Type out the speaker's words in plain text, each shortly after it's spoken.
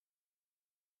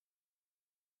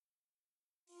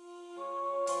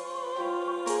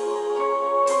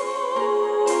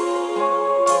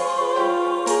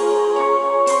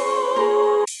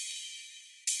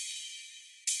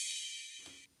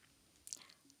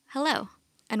Hello,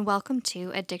 and welcome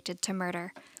to Addicted to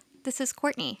Murder. This is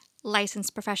Courtney,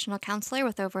 licensed professional counselor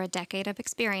with over a decade of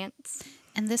experience.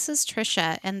 And this is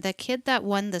Trisha, and the kid that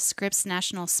won the Scripps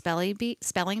National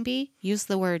Spelling Bee used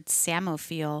the word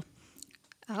Samophile.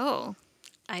 Oh,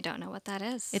 I don't know what that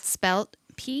is. It's spelled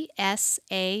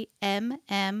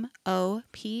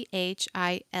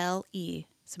P-S-A-M-M-O-P-H-I-L-E.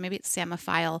 So maybe it's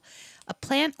Samophile, a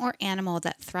plant or animal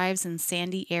that thrives in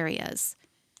sandy areas.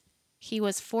 He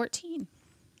was 14.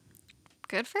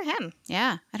 Good for him.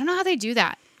 Yeah, I don't know how they do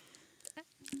that.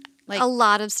 A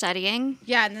lot of studying.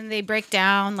 Yeah, and then they break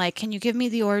down, like, can you give me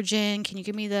the origin? Can you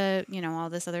give me the, all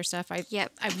this other stuff?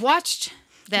 I've watched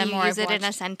them. You use it in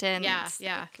a sentence.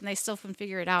 Yeah. And they still can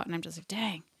figure it out, and I'm just like,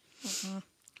 dang. Mm-hmm.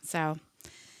 So,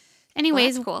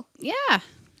 anyways. Well, that's cool.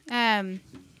 Yeah.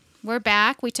 We're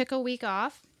back. We took a week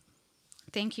off.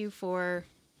 Thank you for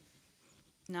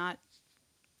not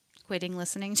quitting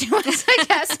listening to us, I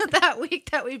guess, that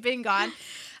week that we've been gone.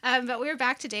 But we're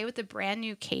back today with a brand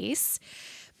new case.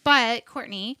 But,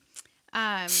 Courtney,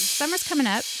 summer's coming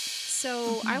up,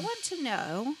 so I want to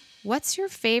know, what's your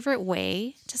favorite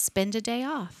way to spend a day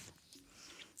off?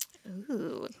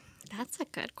 Ooh, that's a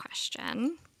good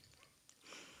question.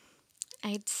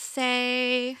 I'd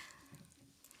say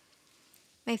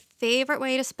my favorite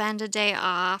way to spend a day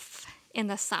off in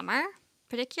the summer,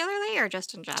 particularly, or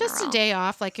just in general? Just a day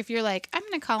off. Like, if you're like, I'm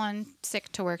going to call in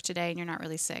sick to work today, and you're not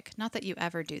really sick. Not that you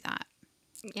ever do that.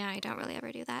 Yeah, I don't really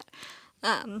ever do that.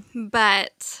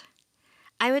 But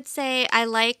I would say I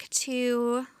like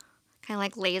to kind of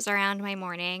like laze around my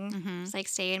morning. Mm-hmm. Just like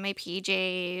stay in my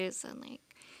PJs and like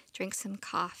drink some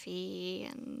coffee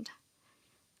and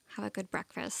have a good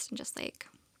breakfast and just like,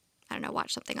 I don't know,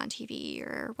 watch something on TV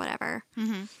or whatever.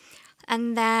 Mm-hmm.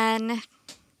 And then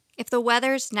if the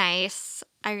weather's nice,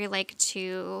 I like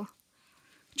to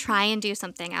try and do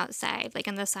something outside. Like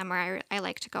in the summer, I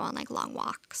like to go on like long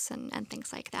walks and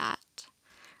things like that.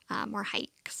 Or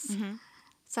hikes. Mm-hmm.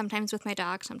 Sometimes with my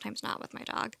dog, sometimes not with my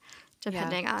dog,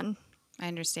 depending on I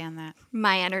understand that.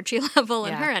 my energy level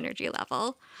and her energy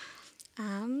level.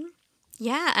 And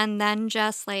then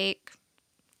just like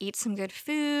eat some good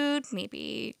food,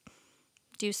 maybe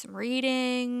do some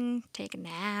reading, take a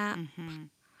nap. Mm-hmm.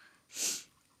 Just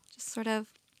sort of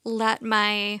let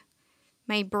my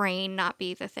brain not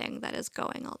be the thing that is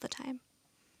going all the time.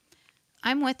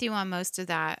 I'm with you on most of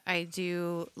that. I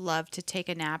do love to take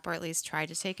a nap, or at least try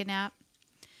to take a nap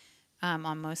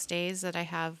on most days that I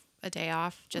have a day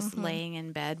off. Just laying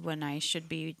in bed when I should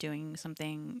be doing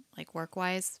something like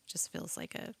work-wise just feels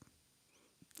like a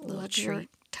luxury.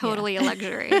 Totally a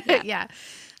luxury. Yeah.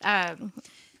 And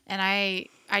I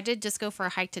did just go for a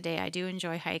hike today. I do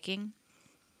enjoy hiking.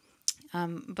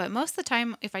 But most of the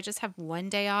time, if I just have one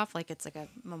day off, like it's like a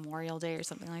Memorial Day or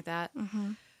something like that,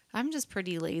 I'm just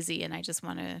pretty lazy and I just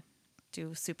want to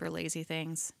do super lazy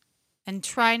things and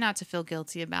try not to feel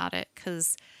guilty about it,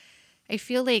 because I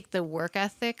feel like the work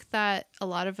ethic that a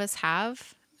lot of us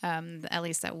have, at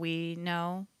least that we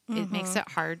know, it makes it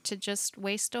hard to just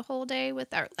waste a whole day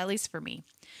at least for me,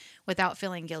 without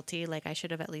feeling guilty. Like I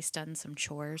should have at least done some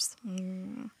chores,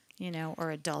 or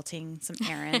adulting some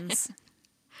errands.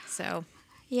 So.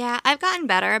 Yeah, I've gotten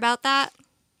better about that.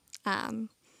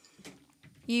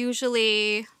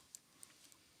 Usually,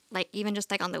 like even just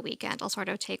like on the weekend, I'll sort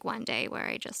of take one day where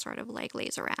I just sort of like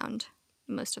laze around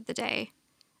most of the day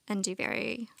and do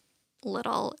very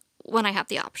little when I have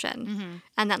the option.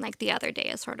 And then like the other day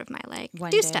is sort of my like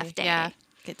stuff day. Yeah,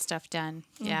 get stuff done.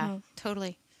 Yeah,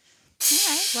 totally. All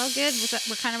right, well, good.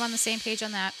 We're kind of on the same page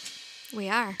on that. We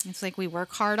are. It's like we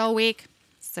work hard all week,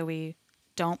 so we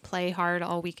don't play hard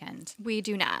all weekend. We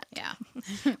do not. Yeah.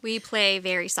 We play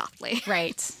very softly.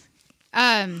 Right.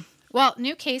 Well,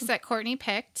 new case that Courtney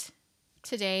picked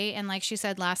today, and like she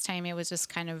said last time, it was just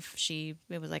kind of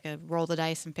it was like a roll the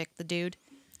dice and pick the dude.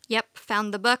 Yep,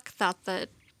 found the book, thought the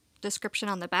description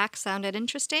on the back sounded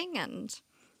interesting, and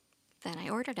then I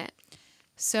ordered it.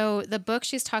 So the book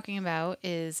she's talking about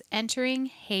is Entering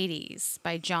Hades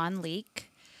by John Leake,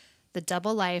 The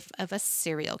Double Life of a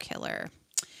Serial Killer.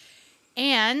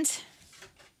 And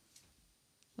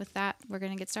with that, we're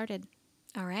going to get started.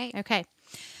 All right. Okay.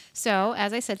 So,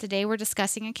 as I said, today we're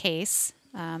discussing a case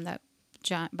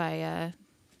by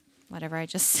whatever I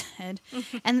just said.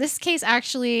 And this case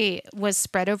actually was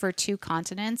spread over 2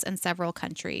 continents and several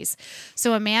countries.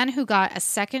 So, a man who got a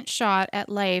second shot at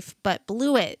life but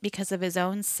blew it because of his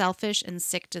own selfish and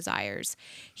sick desires.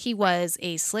 He was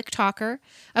a slick talker,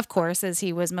 of course, as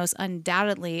he was most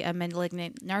undoubtedly a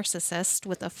malignant narcissist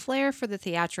with a flair for the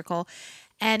theatrical.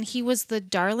 And he was the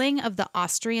darling of the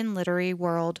Austrian literary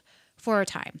world for a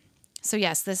time. So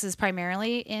yes, this is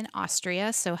primarily in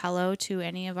Austria. So hello to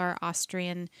any of our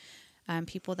Austrian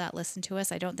people that listen to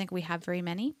us. I don't think we have very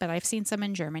many, but I've seen some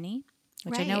in Germany,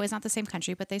 which I know Right. is not the same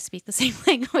country, but they speak the same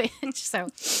language. So,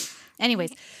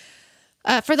 anyways,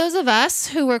 for those of us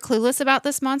who were clueless about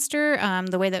this monster,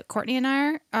 the way that Courtney and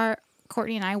I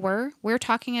we're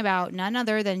talking about none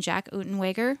other than Jack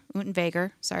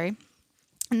Unterweger, sorry.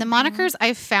 And the monikers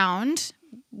I've found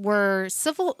were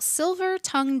Silver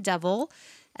Tongue Devil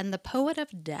and the Poet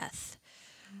of Death.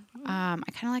 I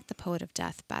kind of like the Poet of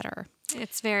Death better.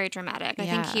 It's very dramatic. I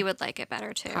think he would like it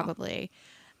better too. Probably.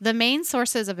 The main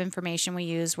sources of information we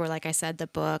used were, like I said, the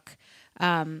book,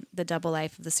 The Double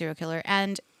Life of the Serial Killer.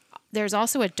 And there's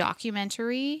also a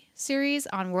documentary series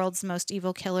on World's Most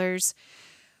Evil Killers.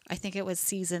 I think it was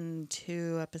season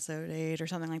 2, episode 8 or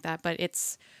something like that. But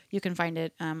you can find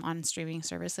it on streaming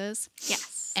services.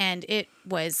 Yes. And it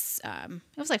was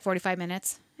like 45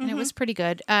 minutes. And it was pretty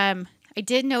good. I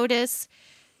did notice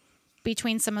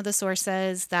between some of the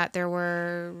sources that there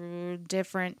were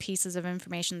different pieces of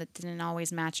information that didn't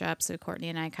always match up. So Courtney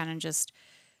and I kind of just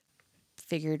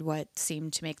figured what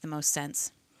seemed to make the most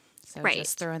sense. So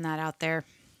just throwing that out there.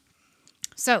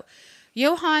 So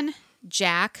Johann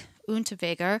Jack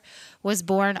Unterweger was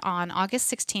born on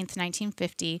August 16th,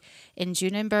 1950 in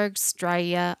Junenberg,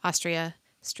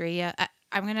 Austria.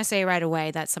 I'm going to say right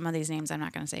away that some of these names I'm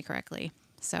not going to say correctly.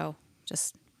 So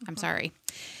I'm sorry.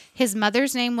 His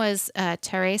mother's name was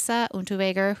Teresa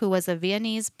Unterweger, who was a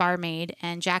Viennese barmaid,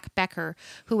 and Jack Becker,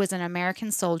 who was an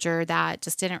American soldier that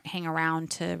just didn't hang around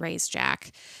to raise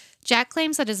Jack. Jack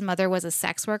claims that his mother was a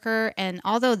sex worker, and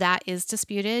although that is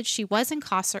disputed, she was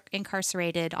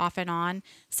incarcerated off and on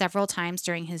several times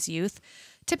during his youth,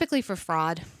 typically for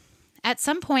fraud. At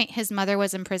some point, his mother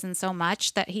was in prison so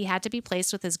much that he had to be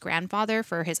placed with his grandfather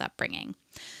for his upbringing.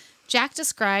 Jack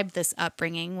described this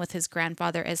upbringing with his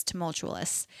grandfather as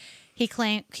tumultuous. He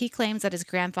claims that his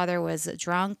grandfather was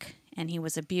drunk and he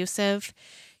was abusive.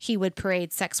 He would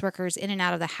parade sex workers in and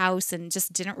out of the house and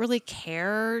just didn't really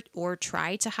care or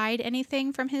try to hide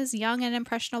anything from his young and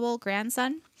impressionable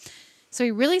grandson. So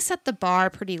he really set the bar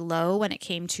pretty low when it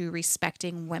came to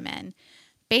respecting women.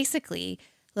 Basically,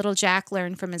 little Jack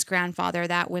learned from his grandfather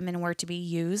that women were to be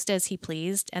used as he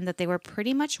pleased and that they were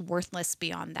pretty much worthless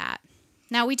beyond that.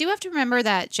 Now, we do have to remember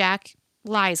that Jack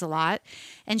lies a lot,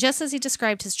 and just as he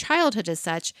described his childhood as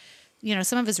such,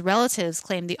 some of his relatives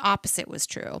claimed the opposite was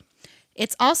true.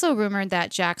 It's also rumored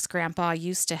that Jack's grandpa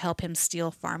used to help him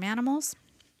steal farm animals.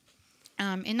 In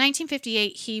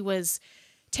 1958, he was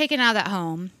taken out of that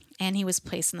home, and he was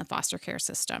placed in the foster care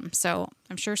system. So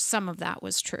I'm sure some of that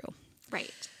was true.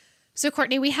 Right. So,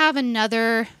 Courtney, we have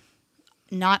another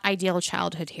not ideal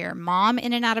childhood here. Mom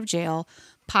in and out of jail,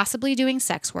 possibly doing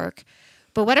sex work.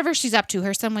 But whatever she's up to,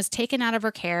 her son was taken out of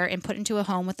her care and put into a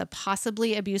home with a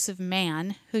possibly abusive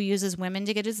man who uses women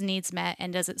to get his needs met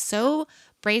and does it so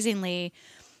brazenly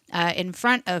in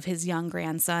front of his young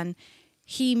grandson.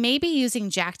 He may be using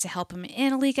Jack to help him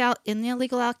in the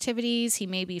illegal activities. He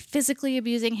may be physically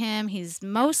abusing him. He's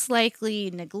most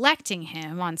likely neglecting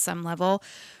him on some level.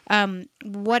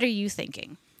 What are you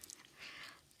thinking?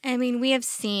 I mean, we have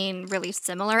seen really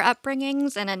similar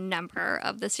upbringings in a number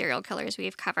of the serial killers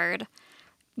we've covered.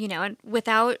 And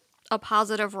without a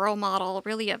positive role model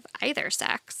really of either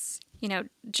sex,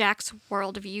 Jack's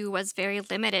worldview was very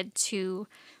limited to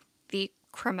the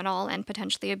criminal and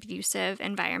potentially abusive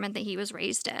environment that he was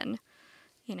raised in.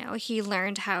 He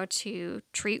learned how to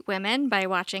treat women by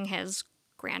watching his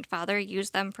grandfather use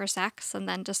them for sex and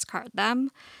then discard them.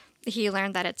 He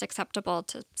learned that it's acceptable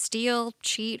to steal,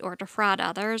 cheat, or defraud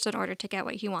others in order to get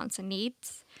what he wants and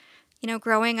needs.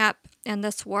 Growing up in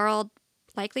this world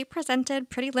likely presented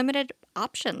pretty limited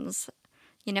options,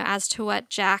 as to what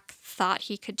Jack thought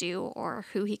he could do or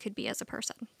who he could be as a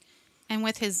person. And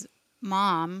with his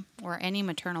mom or any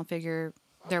maternal figure,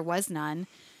 there was none.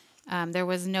 There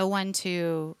was no one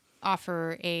to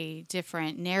offer a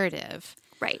different narrative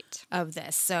of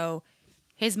this. So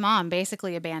his mom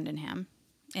basically abandoned him.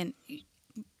 And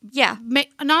yeah,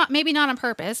 maybe not on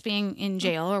purpose, being in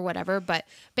jail or whatever, but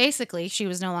basically she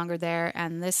was no longer there.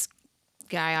 And this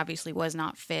guy obviously was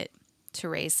not fit to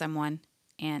raise someone.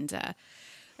 And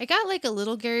I got like a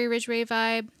little Gary Ridgway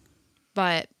vibe,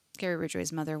 but Gary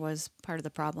Ridgway's mother was part of the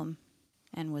problem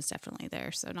and was definitely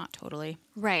there. So not totally.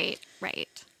 Right.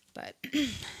 But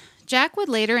Jack would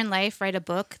later in life write a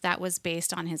book that was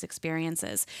based on his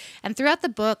experiences. And throughout the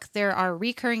book, there are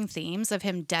recurring themes of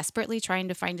him desperately trying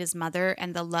to find his mother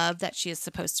and the love that she is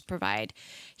supposed to provide.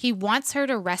 He wants her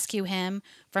to rescue him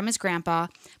from his grandpa,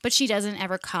 but she doesn't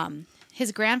ever come.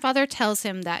 His grandfather tells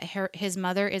him that his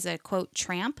mother is a, quote,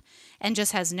 tramp and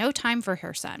just has no time for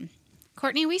her son.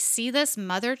 Courtney, we see this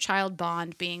mother-child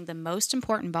bond being the most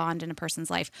important bond in a person's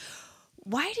life.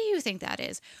 Why do you think that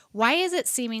is? Why is it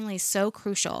seemingly so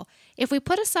crucial? If we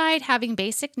put aside having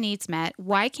basic needs met,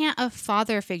 why can't a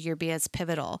father figure be as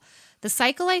pivotal? The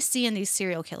cycle I see in these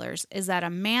serial killers is that a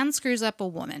man screws up a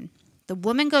woman. The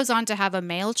woman goes on to have a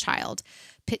male child.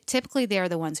 Typically, they are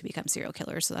the ones who become serial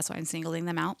killers, so that's why I'm singling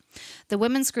them out. The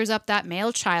woman screws up that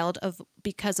male child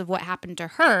because of what happened to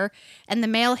her, and the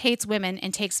male hates women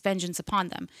and takes vengeance upon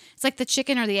them. It's like the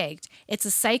chicken or the egg. It's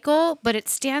a cycle, but it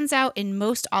stands out in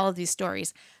most all of these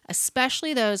stories,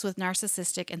 especially those with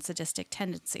narcissistic and sadistic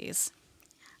tendencies.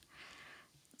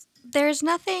 There's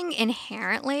nothing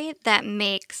inherently that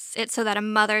makes it so that a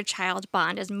mother-child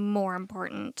bond is more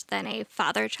important than a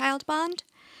father-child bond.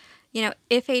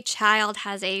 If a child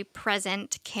has a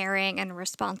present, caring, and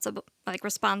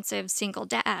responsive single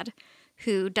dad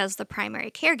who does the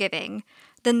primary caregiving,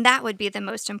 then that would be the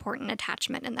most important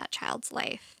attachment in that child's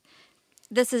life.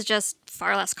 This is just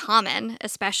far less common,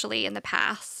 especially in the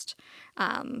past,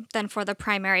 than for the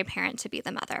primary parent to be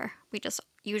the mother. We just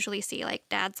usually see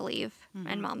dads leave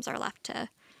and moms are left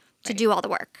to do all the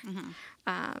work.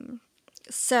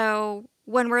 So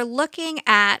when we're looking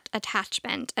at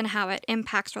attachment and how it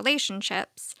impacts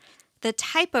relationships, the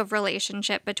type of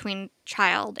relationship between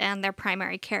child and their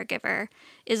primary caregiver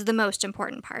is the most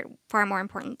important part, far more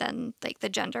important than the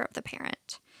gender of the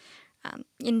parent.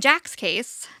 In Jack's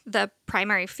case, the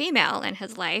primary female in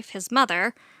his life, his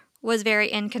mother, was very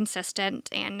inconsistent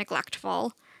and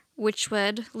neglectful, which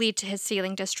would lead to his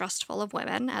feeling distrustful of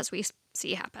women, as we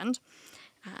see happened.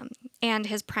 And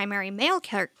his primary male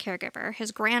caregiver,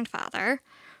 his grandfather,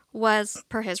 was,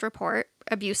 per his report,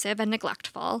 abusive and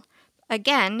neglectful,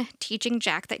 again, teaching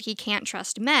Jack that he can't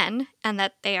trust men and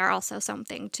that they are also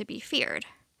something to be feared.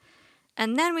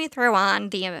 And then we throw on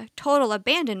the total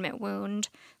abandonment wound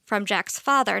from Jack's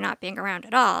father not being around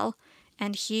at all,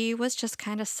 and he was just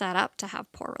kind of set up to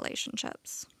have poor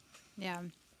relationships. Yeah.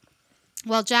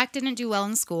 Well, Jack didn't do well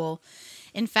in school.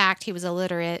 In fact, he was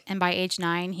illiterate, and by age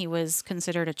 9, he was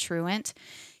considered a truant.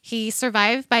 He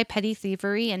survived by petty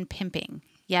thievery and pimping.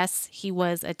 Yes, he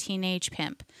was a teenage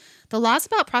pimp. The laws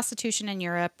about prostitution in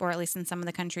Europe, or at least in some of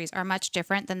the countries, are much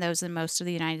different than those in most of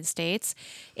the United States.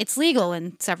 It's legal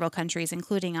in several countries,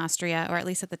 including Austria, or at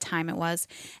least at the time it was,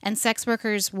 and sex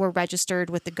workers were registered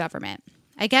with the government.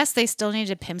 I guess they still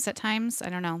needed pimps at times. I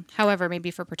don't know. However, maybe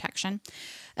for protection.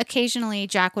 Occasionally,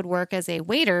 Jack would work as a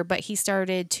waiter, but he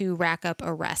started to rack up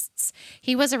arrests.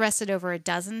 He was arrested over a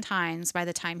dozen times by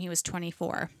the time he was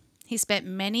 24. He spent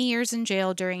many years in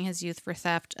jail during his youth for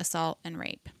theft, assault, and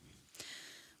rape.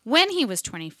 When he was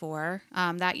 24,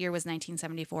 that year was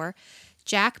 1974,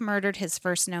 Jack murdered his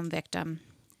first known victim.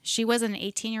 She was an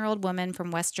 18-year-old woman from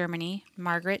West Germany,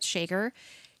 Margaret Schager.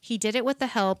 He did it with the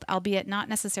help, albeit not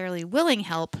necessarily willing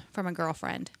help, from a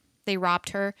girlfriend. They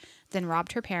robbed her, then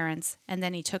robbed her parents, and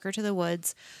then he took her to the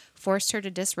woods, forced her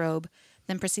to disrobe,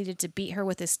 then proceeded to beat her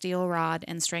with a steel rod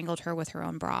and strangled her with her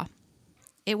own bra.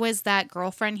 It was that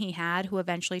girlfriend he had who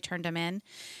eventually turned him in.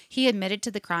 He admitted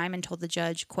to the crime and told the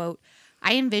judge, quote,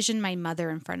 "I envisioned my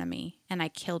mother in front of me, and I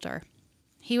killed her."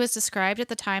 He was described at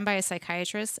the time by a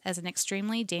psychiatrist as an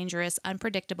extremely dangerous,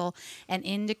 unpredictable, and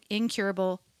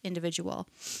incurable individual.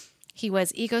 He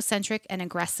was egocentric and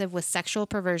aggressive with sexual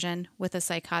perversion with a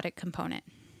psychotic component.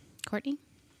 Courtney?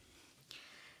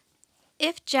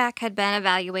 If Jack had been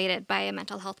evaluated by a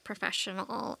mental health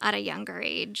professional at a younger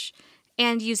age,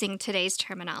 and using today's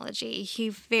terminology, he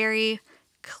very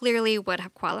clearly would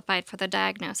have qualified for the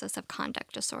diagnosis of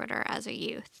conduct disorder as a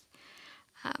youth.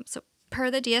 So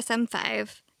per the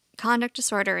DSM-5, conduct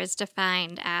disorder is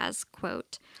defined as,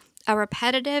 quote, a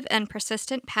repetitive and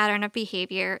persistent pattern of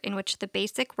behavior in which the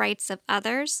basic rights of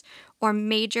others or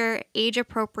major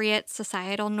age-appropriate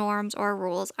societal norms or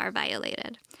rules are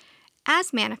violated,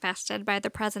 as manifested by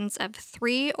the presence of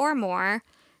 3 or more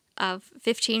of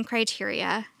 15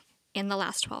 criteria in the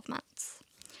last 12 months.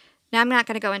 Now, I'm not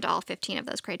going to go into all 15 of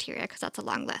those criteria because that's a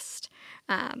long list,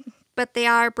 but they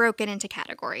are broken into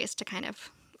categories to kind of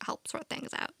help sort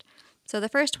things out. So the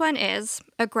first one is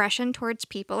aggression towards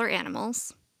people or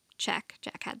animals. Check.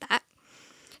 Jack had that.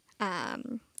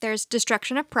 There's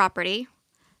destruction of property.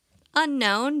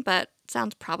 Unknown, but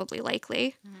sounds probably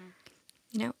likely.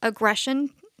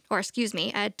 Aggression,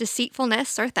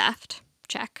 deceitfulness or theft.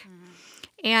 Check.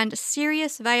 And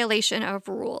serious violation of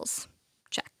rules.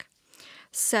 Check.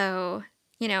 So,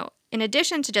 in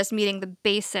addition to just meeting the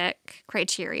basic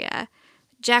criteria,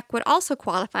 Jack would also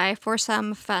qualify for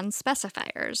some fun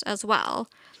specifiers as well,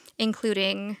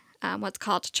 including what's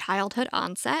called childhood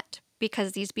onset,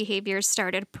 because these behaviors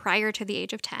started prior to the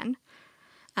age of 10.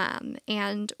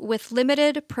 and with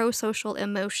limited pro-social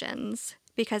emotions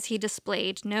because he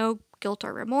displayed no guilt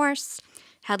or remorse,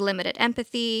 had limited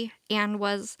empathy, and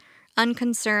was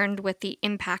unconcerned with the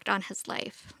impact on his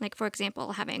life. Like, for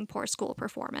example, having poor school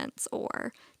performance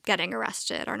or getting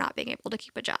arrested or not being able to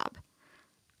keep a job.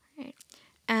 Right?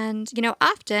 And,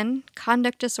 often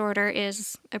conduct disorder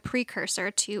is a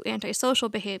precursor to antisocial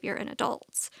behavior in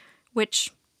adults,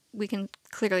 which we can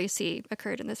clearly see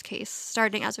occurred in this case,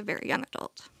 starting as a very young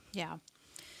adult. Yeah.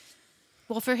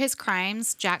 Well, for his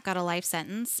crimes, Jack got a life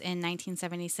sentence in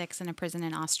 1976 in a prison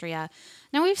in Austria.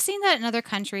 Now, we've seen that in other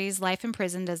countries, life in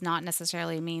prison does not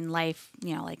necessarily mean life,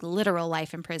 like literal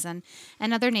life in prison.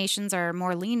 And other nations are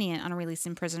more lenient on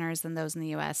releasing prisoners than those in the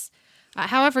U.S.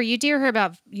 However, you do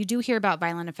hear about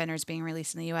violent offenders being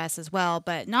released in the U.S. as well,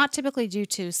 but not typically due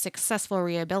to successful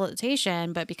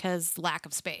rehabilitation, but because lack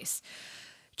of space.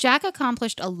 Jack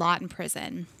accomplished a lot in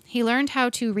prison. He learned how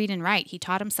to read and write. He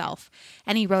taught himself,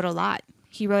 and he wrote a lot.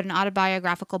 He wrote an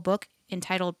autobiographical book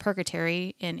entitled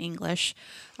Purgatory in English,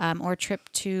 or Trip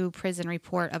to Prison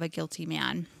Report of a Guilty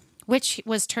Man, which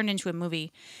was turned into a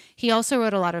movie. He also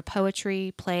wrote a lot of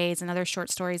poetry, plays, and other short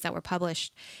stories that were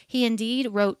published. He indeed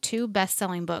wrote 2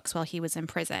 best-selling books while he was in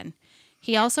prison.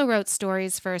 He also wrote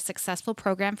stories for a successful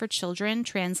program for children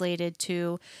translated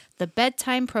to the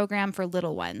Bedtime Program for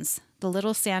Little Ones, The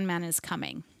Little Sandman is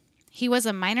Coming. He was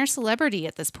a minor celebrity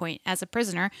at this point as a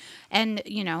prisoner, and,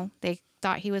 they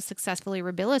thought he was successfully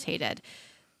rehabilitated.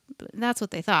 That's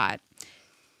what they thought.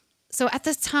 So at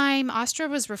this time, Austria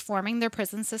was reforming their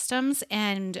prison systems,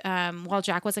 and while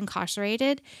Jack was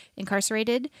incarcerated,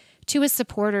 to his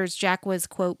supporters, Jack was,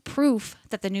 quote, proof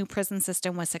that the new prison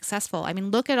system was successful. I mean,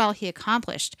 look at all he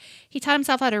accomplished. He taught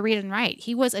himself how to read and write.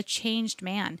 He was a changed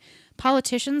man.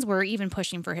 Politicians were even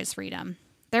pushing for his freedom.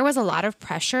 There was a lot of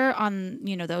pressure on,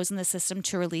 those in the system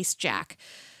to release Jack.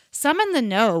 Some in the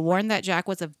know warned that Jack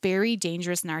was a very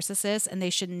dangerous narcissist and they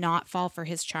should not fall for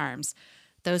his charms.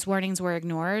 Those warnings were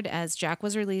ignored as Jack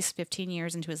was released 15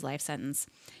 years into his life sentence.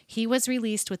 He was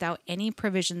released without any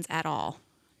provisions at all.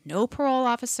 No parole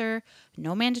officer,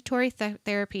 no mandatory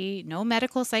therapy, no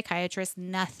medical psychiatrist,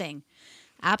 nothing.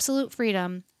 Absolute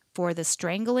freedom for the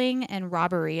strangling and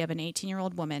robbery of an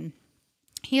 18-year-old woman.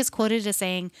 He is quoted as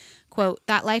saying, quote,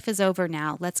 that life is over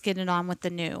now. Let's get it on with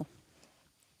the new.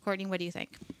 Courtney, what do you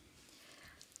think?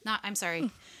 I'm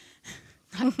sorry.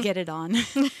 Not get it on.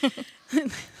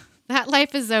 That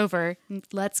life is over.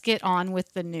 Let's get on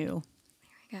with the new.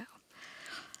 There we go.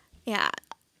 Yeah.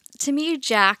 To me,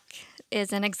 Jack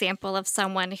is an example of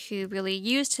someone who really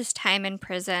used his time in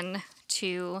prison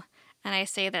to, and I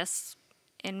say this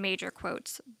in major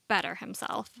quotes, better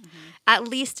himself, at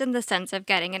least in the sense of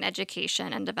getting an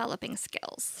education and developing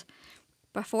skills.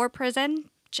 Before prison,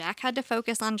 Jack had to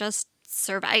focus on just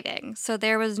surviving, so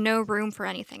there was no room for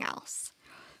anything else.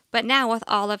 But now, with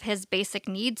all of his basic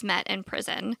needs met in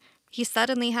prison, he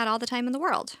suddenly had all the time in the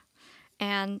world.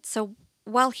 And so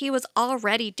while he was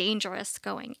already dangerous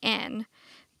going in,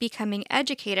 becoming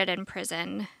educated in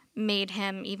prison made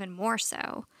him even more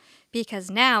so, because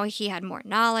now he had more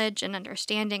knowledge and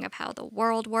understanding of how the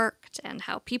world worked and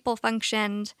how people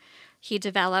functioned. He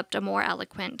developed a more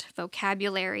eloquent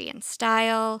vocabulary and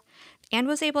style, and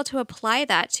was able to apply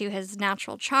that to his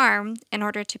natural charm in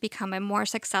order to become a more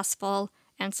successful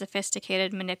and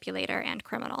sophisticated manipulator and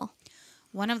criminal.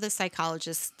 One of the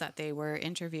psychologists that they were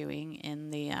interviewing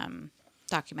in the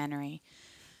documentary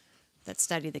that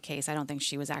studied the case, I don't think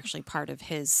she was actually part of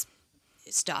his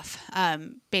stuff,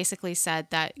 basically said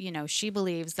that, she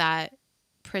believes that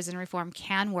prison reform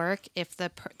can work if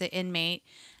the inmate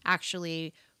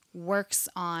actually works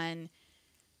on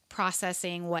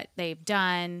processing what they've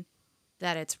done,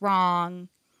 that it's wrong,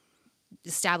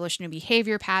 establish new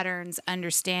behavior patterns,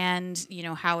 understand,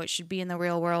 how it should be in the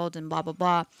real world and blah, blah,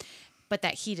 blah. But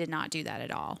that he did not do that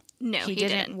at all. No, he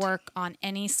didn't work on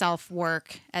any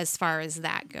self-work as far as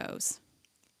that goes.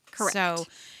 Correct. So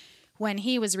when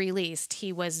he was released,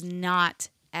 he was not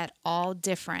at all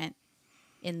different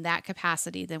in that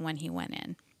capacity than when he went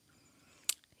in.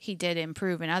 He did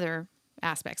improve in other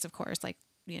aspects, of course, like,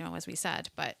 as we said,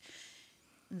 but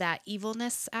that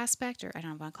evilness aspect, or I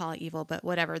don't want to call it evil, but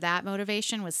whatever, that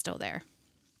motivation was still there.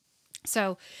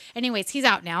 So anyways, he's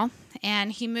out now,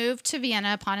 and he moved to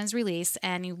Vienna upon his release,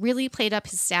 and he really played up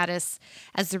his status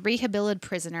as the rehabilitated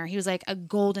prisoner. He was like a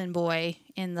golden boy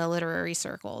in the literary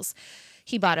circles.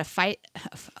 He bought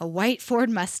a white Ford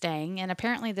Mustang, and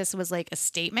apparently this was like a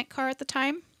statement car at the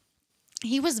time.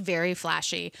 He was very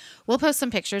flashy. We'll post some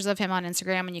pictures of him on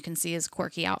Instagram, and you can see his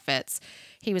quirky outfits.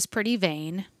 He was pretty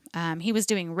vain. He was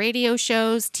doing radio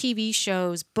shows, TV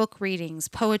shows, book readings,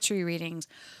 poetry readings,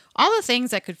 All the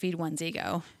things that could feed one's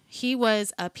ego. He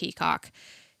was a peacock.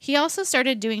 He also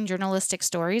started doing journalistic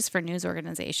stories for news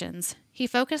organizations. He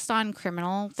focused on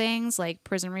criminal things like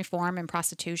prison reform and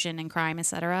prostitution and crime,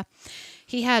 etc.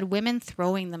 He had women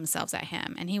throwing themselves at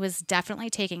him, and he was definitely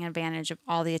taking advantage of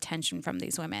all the attention from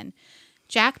these women.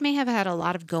 Jack may have had a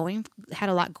lot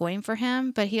going for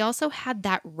him, but he also had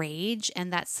that rage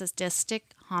and that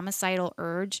sadistic homicidal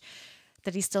urge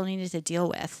that he still needed to deal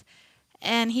with.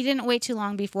 And he didn't wait too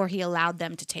long before he allowed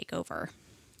them to take over.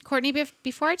 Courtney,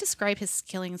 before I describe his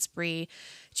killing spree,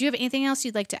 do you have anything else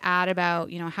you'd like to add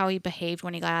about, how he behaved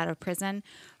when he got out of prison?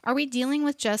 Are we dealing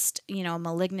with just, a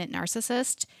malignant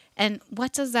narcissist? And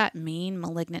what does that mean,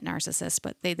 malignant narcissist?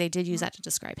 But they did use that to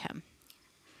describe him.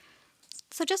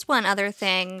 So just one other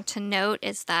thing to note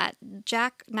is that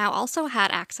Jack now also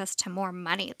had access to more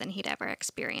money than he'd ever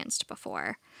experienced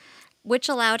before, which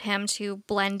allowed him to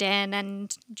blend in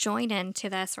and join into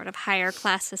the sort of higher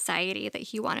class society that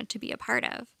he wanted to be a part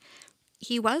of.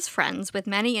 He was friends with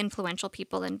many influential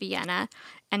people in Vienna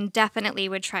and definitely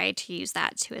would try to use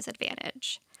that to his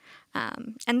advantage.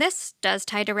 And this does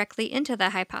tie directly into the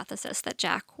hypothesis that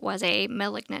Jack was a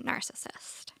malignant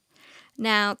narcissist.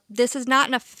 Now, this is not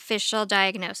an official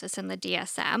diagnosis in the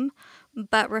DSM,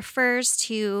 but refers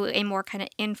to a more kind of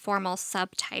informal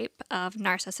subtype of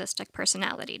narcissistic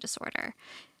personality disorder,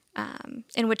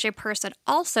 in which a person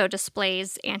also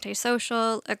displays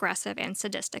antisocial, aggressive, and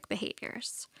sadistic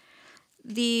behaviors.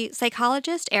 The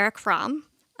psychologist Erich Fromm,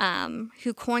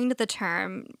 who coined the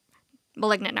term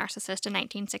malignant narcissist in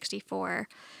 1964,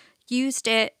 used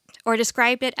it or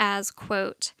described it as,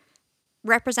 quote,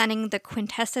 representing the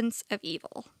quintessence of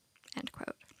evil, end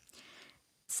quote.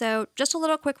 So just a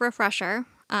little quick refresher.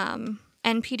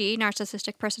 NPD,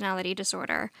 narcissistic personality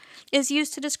disorder, is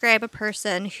used to describe a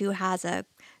person who has a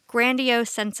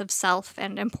grandiose sense of self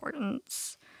and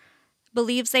importance,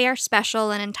 believes they are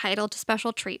special and entitled to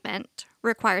special treatment,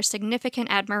 requires significant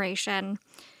admiration,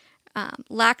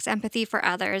 lacks empathy for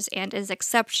others, and is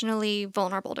exceptionally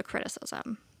vulnerable to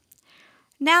criticism.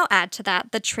 Now add to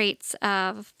that the traits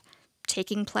of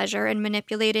taking pleasure in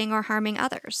manipulating or harming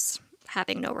others,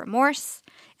 having no remorse,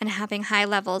 and having high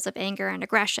levels of anger and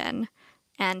aggression,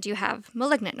 and you have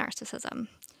malignant narcissism.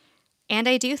 And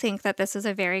I do think that this is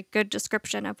a very good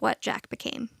description of what Jack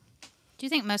became. Do you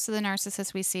think most of the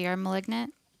narcissists we see are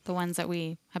malignant? The ones that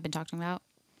we have been talking about?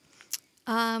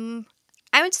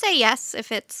 I would say yes.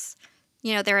 If it's,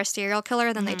 they're a serial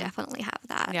killer, then they definitely have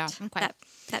that. Yeah, okay.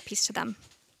 that piece to them.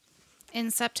 In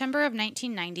September of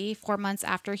 1990, 4 months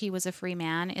after he was a free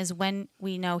man, is when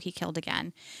we know he killed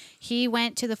again. He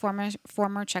went to the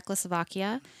former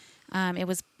Czechoslovakia. Her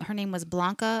name was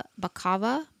Blanka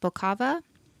Bokava.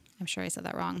 I'm sure I said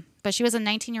that wrong. But she was a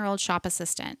 19-year-old shop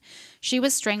assistant. She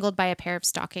was strangled by a pair of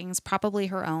stockings, probably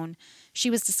her own. She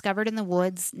was discovered in the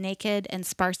woods, naked and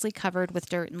sparsely covered with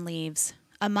dirt and leaves.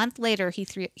 A month later,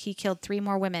 he killed 3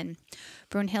 more women.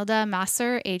 Brunhilde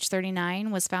Masser, age 39,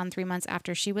 was found 3 months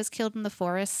after she was killed in the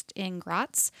forest in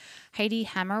Graz. Heidi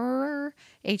Hammerer,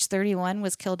 age 31,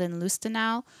 was killed in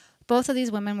Lustenau. Both of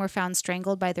these women were found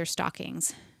strangled by their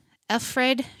stockings.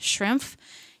 Elfriede Schrimpf,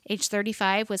 age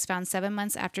 35, was found 7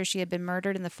 months after she had been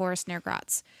murdered in the forest near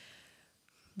Graz.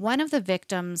 One of the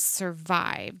victims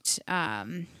survived.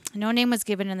 No name was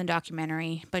given in the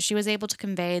documentary, but she was able to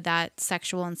convey that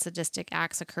sexual and sadistic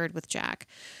acts occurred with Jack.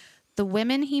 The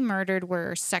women he murdered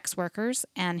were sex workers,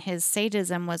 and his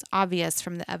sadism was obvious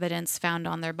from the evidence found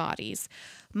on their bodies.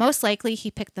 Most likely,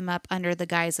 he picked them up under the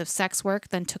guise of sex work,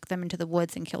 then took them into the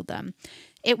woods and killed them.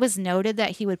 It was noted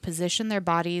that he would position their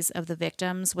bodies of the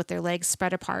victims with their legs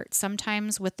spread apart,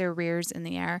 sometimes with their rears in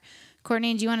the air.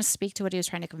 Courtney, do you want to speak to what he was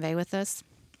trying to convey with this?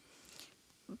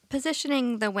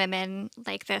 Positioning the women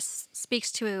like this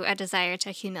speaks to a desire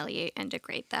to humiliate and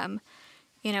degrade them.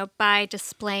 By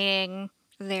displaying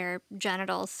their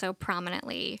genitals so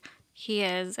prominently, he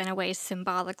is, in a way,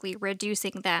 symbolically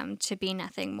reducing them to be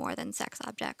nothing more than sex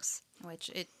objects. Which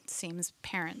it seems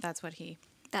apparent that's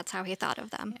how he thought of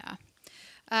them. Yeah.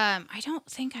 I don't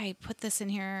think I put this in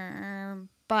here,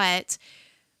 but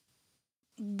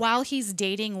while he's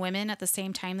dating women at the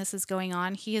same time this is going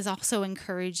on, he is also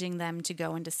encouraging them to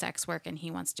go into sex work, and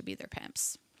he wants to be their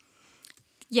pimps.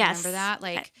 Yes. Remember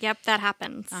that? Yep, that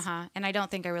happens. And I don't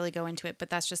think I really go into it,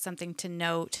 but that's just something to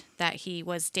note, that he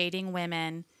was dating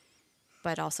women,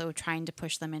 but also trying to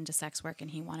push them into sex work,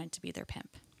 and he wanted to be their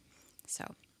pimp.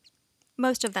 So.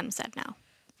 Most of them said no.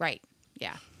 Right.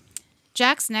 Yeah.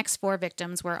 Jack's next 4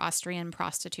 victims were Austrian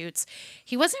prostitutes.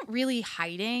 He wasn't really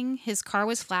hiding. His car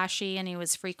was flashy and he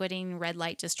was frequenting red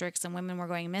light districts and women were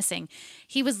going missing.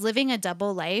 He was living a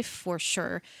double life for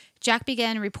sure. Jack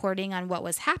began reporting on what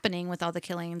was happening with all the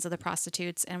killings of the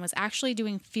prostitutes and was actually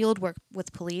doing field work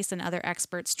with police and other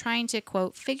experts trying to,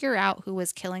 quote, figure out who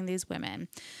was killing these women.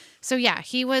 So yeah,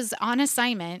 he was on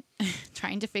assignment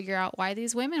trying to figure out why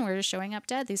these women were just showing up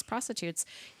dead, these prostitutes,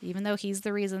 even though he's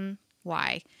the reason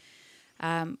why.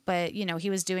 But, you know,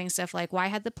 he was doing stuff like, why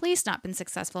had the police not been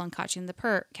successful in catching the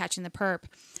perp?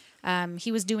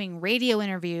 He was doing radio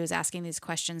interviews, asking these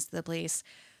questions to the police.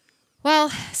 Well,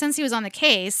 since he was on the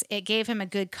case, it gave him a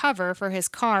good cover for his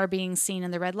car being seen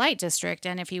in the red light district.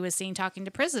 And if he was seen talking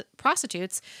to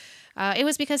prostitutes, it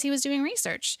was because he was doing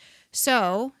research.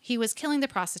 So he was killing the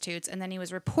prostitutes and then he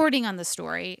was reporting on the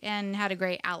story and had a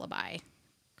great alibi.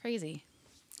 Crazy.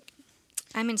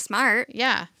 I mean, smart.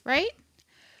 Yeah, right?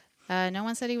 No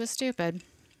one said he was stupid.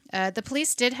 The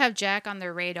police did have Jack on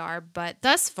their radar, but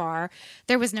thus far,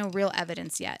 there was no real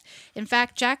evidence yet. In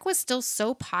fact, Jack was still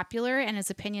so popular and his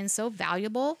opinion so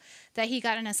valuable that he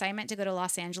got an assignment to go to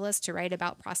Los Angeles to write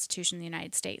about prostitution in the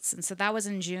United States. And so that was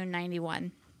in June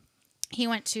 91. He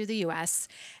went to the U.S.,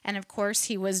 and of course,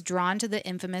 he was drawn to the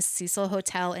infamous Cecil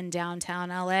Hotel in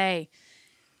downtown L.A.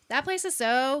 That place is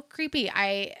so creepy.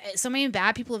 So many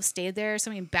bad people have stayed there. So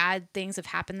many bad things have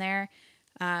happened there.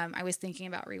 I was thinking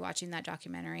about rewatching that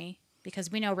documentary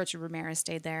because we know Richard Ramirez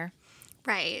stayed there.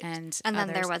 Right. And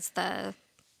then there was the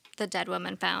dead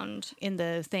woman found in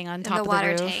the thing on in top the of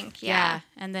water the roof. tank. Yeah.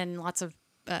 And then lots of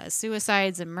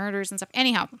suicides and murders and stuff.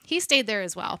 Anyhow, he stayed there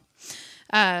as well.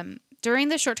 During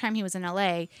the short time he was in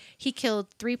LA, he killed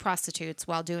 3 prostitutes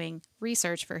while doing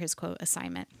research for his, quote,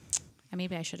 assignment.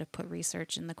 Maybe I should have put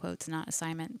research in the quotes, not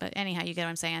assignment. But anyhow, you get what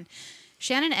I'm saying.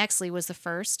 Shannon Exley was the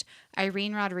first.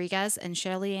 Irene Rodriguez and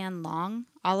Shirley Ann Long,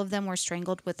 all of them were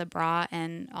strangled with a bra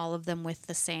and all of them with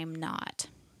the same knot.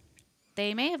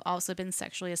 They may have also been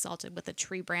sexually assaulted with a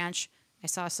tree branch. I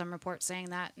saw some reports saying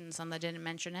that and some that didn't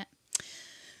mention it.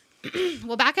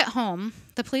 Well, back at home,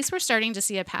 the police were starting to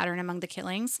see a pattern among the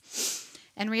killings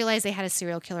and realized they had a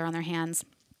serial killer on their hands.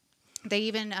 They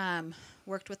even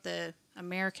worked with the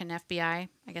American FBI.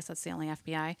 I guess that's the only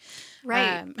FBI.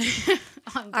 Right.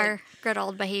 Our good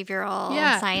old behavioral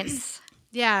science.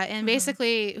 Yeah, and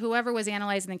basically whoever was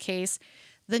analyzing the case,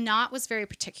 the knot was very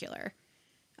particular.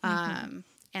 And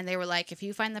they were like, if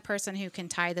you find the person who can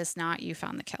tie this knot, you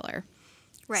found the killer.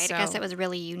 Right. So, I guess it was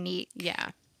really unique. Yeah.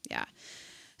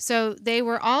 So they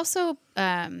were also,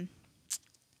 so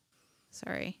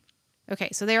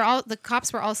the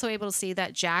cops were also able to see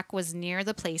that Jack was near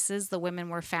the places the women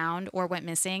were found or went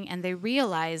missing, and they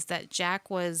realized that Jack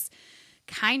was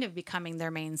kind of becoming their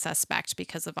main suspect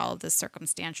because of all of this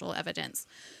circumstantial evidence.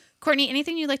 Courtney,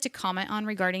 anything you'd like to comment on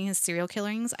regarding his serial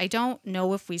killings? I don't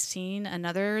know if we've seen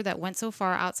another that went so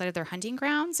far outside of their hunting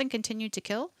grounds and continued to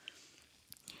kill.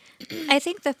 I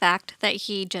think the fact that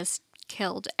he just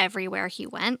killed everywhere he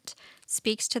went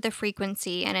speaks to the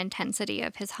frequency and intensity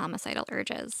of his homicidal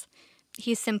urges.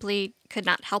 He simply could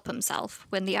not help himself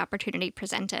when the opportunity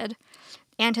presented,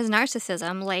 and his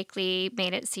narcissism likely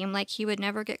made it seem like he would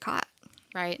never get caught.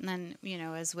 Right, and then,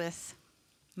 as with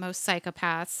most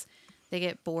psychopaths, they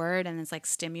get bored and it's like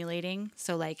stimulating.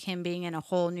 So like him being in a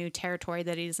whole new territory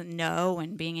that he doesn't know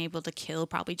and being able to kill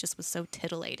probably just was so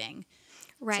titillating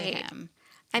to him.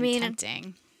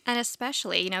 Tempting. And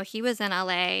especially, he was in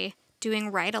LA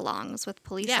doing ride-alongs with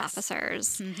police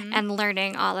officers and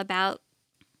learning all about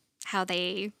how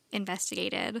they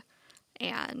investigated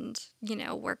and,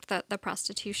 worked the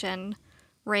prostitution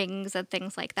rings and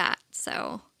things like that.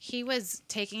 So he was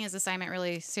taking his assignment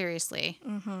really seriously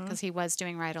because he was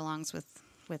doing ride-alongs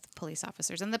with police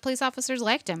officers. And the police officers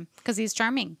liked him because he's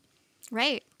charming.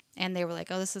 Right. And they were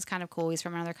like, oh, this is kind of cool. He's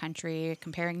from another country,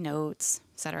 comparing notes,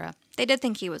 etc. They did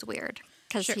think he was weird.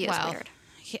 Because he is weird.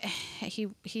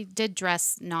 He did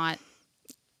dress not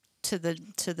to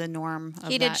the norm of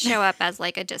He did show up as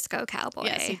like a disco cowboy.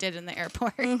 Yes, he did in the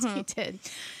airport. He did.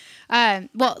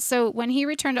 So when he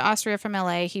returned to Austria from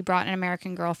LA, he brought an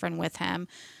American girlfriend with him,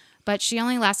 but she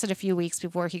only lasted a few weeks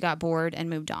before he got bored and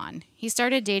moved on. He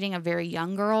started dating a very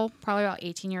young girl, probably about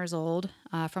 18 years old,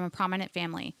 from a prominent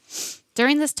family.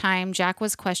 During this time, Jack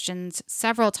was questioned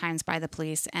several times by the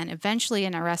police, and eventually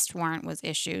an arrest warrant was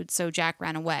issued, so Jack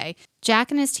ran away.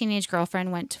 Jack and his teenage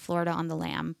girlfriend went to Florida on the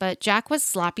lam, but Jack was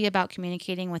sloppy about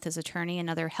communicating with his attorney and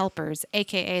other helpers,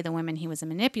 aka the women he was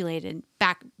manipulating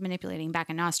back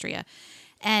in Austria.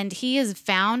 And he is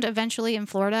found eventually in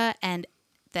Florida and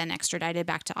then extradited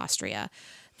back to Austria.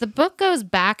 The book goes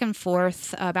back and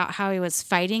forth about how he was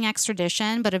fighting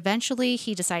extradition, but eventually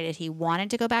he decided he wanted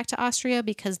to go back to Austria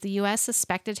because the U.S.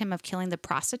 suspected him of killing the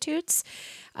prostitutes.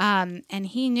 And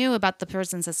he knew about the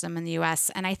prison system in the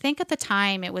U.S. And I think at the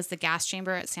time it was the gas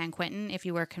chamber at San Quentin if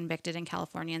you were convicted in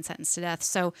California and sentenced to death.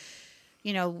 So,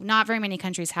 not very many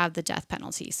countries have the death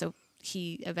penalty. So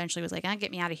he eventually was like,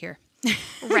 get me out of here.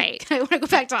 Right. I want to go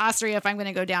back to Austria if I'm going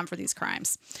to go down for these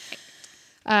crimes.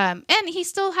 And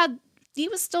he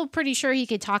was still pretty sure he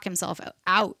could talk himself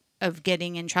out of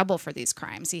getting in trouble for these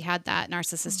crimes. He had that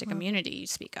narcissistic immunity you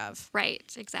speak of. Right,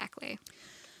 exactly.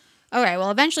 Okay,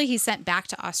 well, eventually he's sent back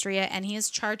to Austria, and he is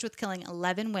charged with killing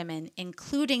 11 women,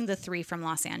 including the 3 from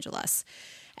Los Angeles.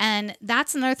 And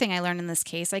that's another thing I learned in this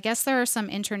case. I guess there are some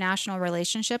international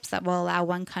relationships that will allow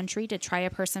one country to try a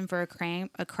person for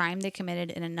a crime they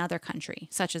committed in another country,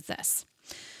 such as this.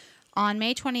 On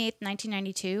May 28,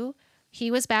 1992, he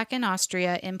was back in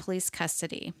Austria in police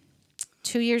custody.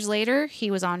 2 years later, he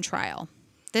was on trial.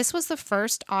 This was the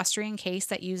first Austrian case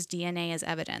that used DNA as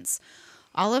evidence.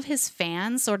 All of his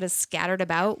fans sort of scattered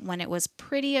about when it was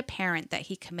pretty apparent that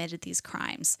he committed these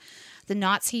crimes. The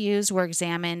knots he used were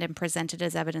examined and presented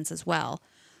as evidence as well.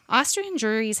 Austrian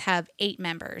juries have 8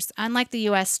 members, unlike the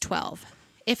U.S. 12.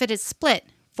 If it is split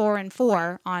 4 and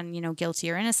 4 on,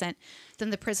 guilty or innocent,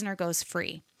 then the prisoner goes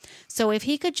free. So if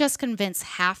he could just convince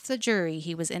half the jury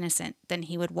he was innocent, then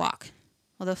he would walk.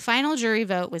 Well, the final jury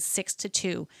vote was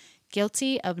 6-2,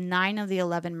 guilty of 9 of the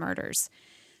 11 murders.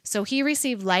 So he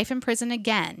received life in prison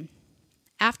again.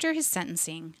 After his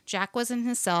sentencing, Jack was in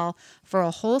his cell for a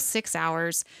whole 6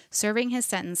 hours, serving his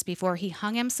sentence before he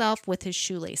hung himself with his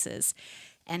shoelaces.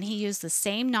 And he used the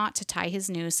same knot to tie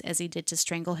his noose as he did to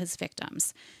strangle his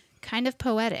victims. Kind of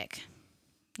poetic.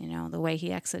 The way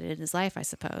he exited his life, I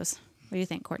suppose. What do you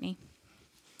think, Courtney?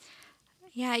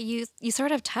 Yeah, you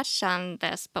sort of touched on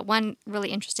this, but one really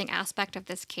interesting aspect of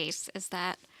this case is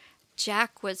that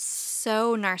Jack was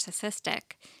so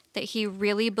narcissistic that he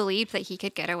really believed that he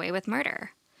could get away with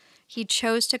murder. He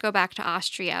chose to go back to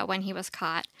Austria when he was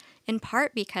caught, in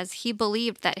part because he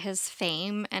believed that his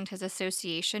fame and his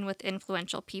association with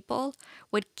influential people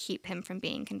would keep him from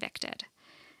being convicted.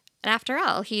 And after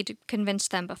all, he'd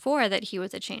convinced them before that he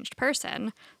was a changed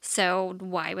person, so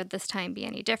why would this time be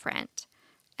any different?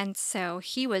 And so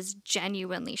he was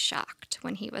genuinely shocked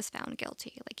when he was found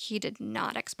guilty. Like, he did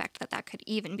not expect that that could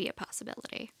even be a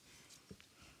possibility.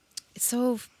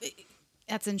 So,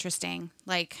 that's interesting.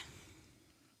 Like,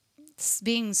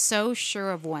 being so sure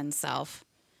of oneself.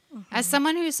 Mm-hmm. As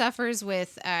someone who suffers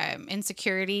with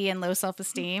insecurity and low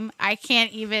self-esteem, I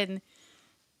can't even,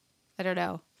 I don't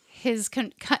know.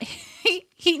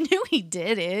 He knew he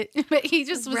did it, but he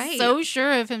just was so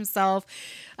sure of himself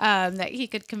that he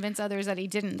could convince others that he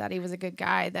didn't, that he was a good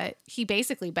guy, that he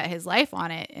basically bet his life on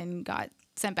it and got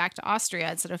sent back to Austria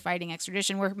instead of fighting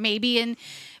extradition, where maybe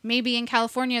in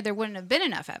California there wouldn't have been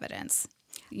enough evidence.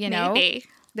 Maybe.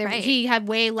 He had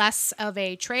way less of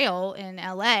a trail in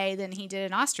LA than he did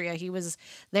in Austria. He was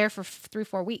there for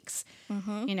 3-4 weeks.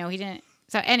 Mm-hmm. He didn't.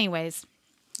 So anyways,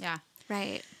 yeah.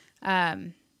 Right.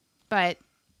 But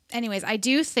anyways, I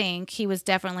do think he was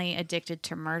definitely addicted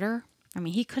to murder. I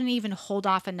mean, he couldn't even hold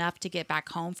off enough to get back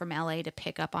home from LA to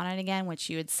pick up on it again, which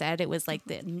you had said. It was like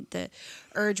the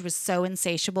urge was so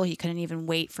insatiable, he couldn't even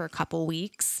wait for a couple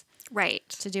weeks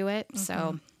to do it. Mm-hmm.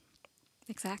 So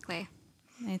exactly.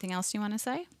 Anything else you want to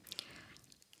say?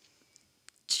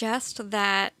 Just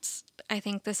that I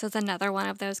think this is another one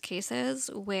of those cases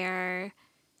where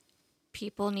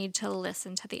people need to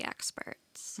listen to the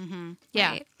experts. Mm-hmm.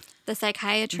 Yeah. Right? The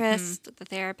psychiatrist, the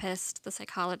therapist, the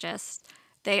psychologist,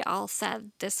 they all said,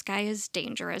 this guy is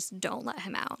dangerous. Don't let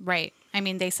him out. Right. I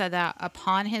mean, they said that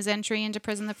upon his entry into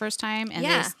prison the first time, and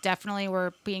they definitely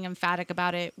were being emphatic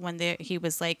about it when he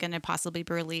was like going to possibly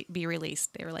be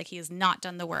released. They were like, he has not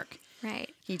done the work.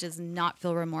 Right. He does not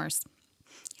feel remorse.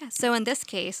 Yeah. So in this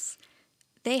case,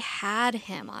 they had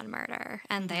him on murder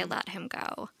and they let him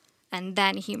go. And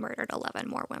then he murdered 11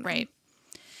 more women. Right.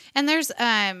 And there's,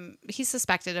 he's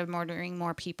suspected of murdering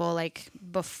more people, like,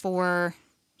 before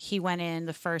he went in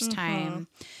the first time.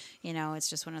 It's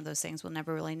just one of those things we'll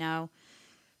never really know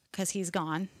because he's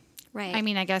gone. Right. I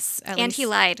mean, I guess and he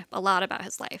lied a lot about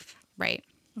his life. Right.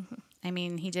 Mm-hmm. I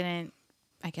mean, he didn't,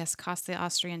 I guess, cost the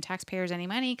Austrian taxpayers any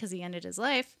money because he ended his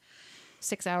life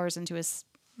 6 hours into his,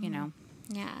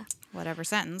 whatever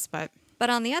sentence. But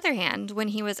on the other hand, when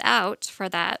he was out for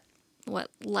that,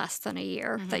 less than a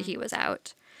year that he was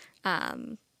out,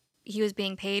 he was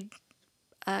being paid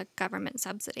a government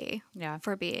subsidy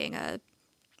for being a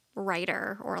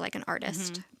writer or like an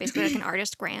artist, basically like an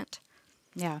artist grant.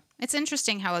 Yeah. It's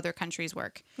interesting how other countries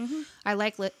work. I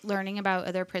like learning about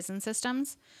other prison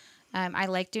systems. I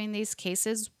like doing these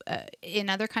cases in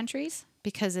other countries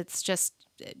because it's just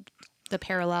the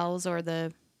parallels or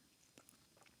the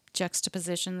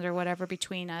juxtapositions or whatever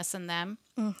between us and them.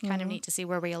 Kind of neat to see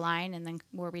where we align and then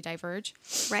where we diverge.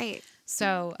 Right.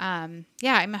 So,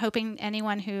 yeah, I'm hoping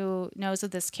anyone who knows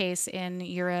of this case in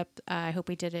Europe, I hope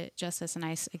we did it justice. And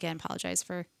I, again, apologize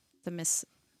for the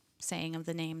missaying of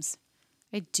the names.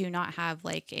 I do not have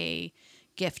like a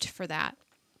gift for that.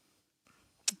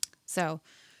 So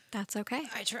That's okay.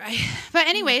 I try. But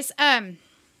anyways, so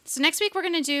next week we're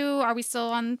going to do, are we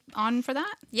still on for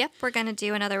that? Yep, we're going to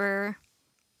do another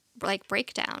like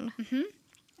breakdown.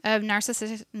 Of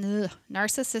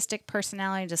narcissistic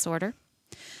personality disorder.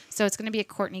 So it's going to be a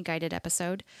Courtney guided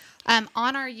episode. On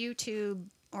our YouTube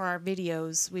or our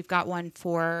videos, we've got one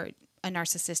for a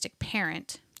narcissistic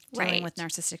parent dealing with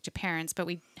narcissistic parents, but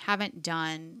we haven't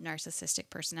done narcissistic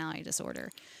personality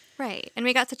disorder. Right. And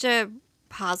we got such a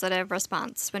positive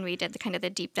response when we did the kind of the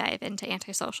deep dive into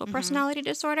antisocial personality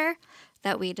disorder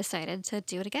that we decided to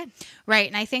do it again. Right.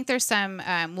 And I think there's some,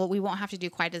 we won't have to do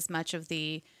quite as much of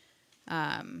the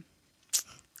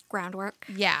groundwork.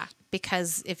 Yeah,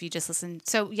 because if you just listen.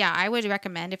 So, yeah, I would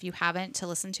recommend if you haven't to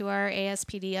listen to our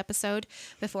ASPD episode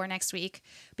before next week,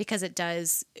 because it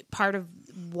does, part of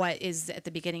what is at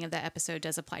the beginning of that episode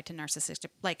does apply to narcissistic,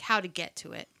 like how to get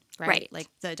to it, right? Like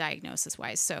the diagnosis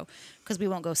wise. So, because we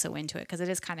won't go so into it because it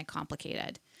is kind of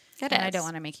complicated. It and is. I don't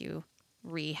want to make you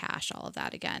rehash all of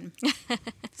that again.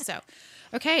 So,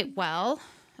 okay, well,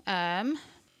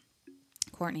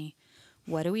 Courtney,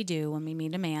 what do we do when we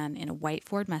meet a man in a white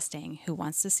Ford Mustang who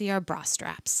wants to see our bra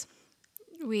straps?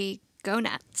 We go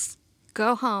nuts,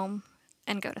 go home,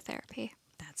 and go to therapy.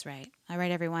 That's right. All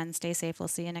right, everyone. Stay safe. We'll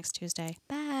see you next Tuesday.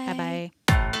 Bye. Bye-bye.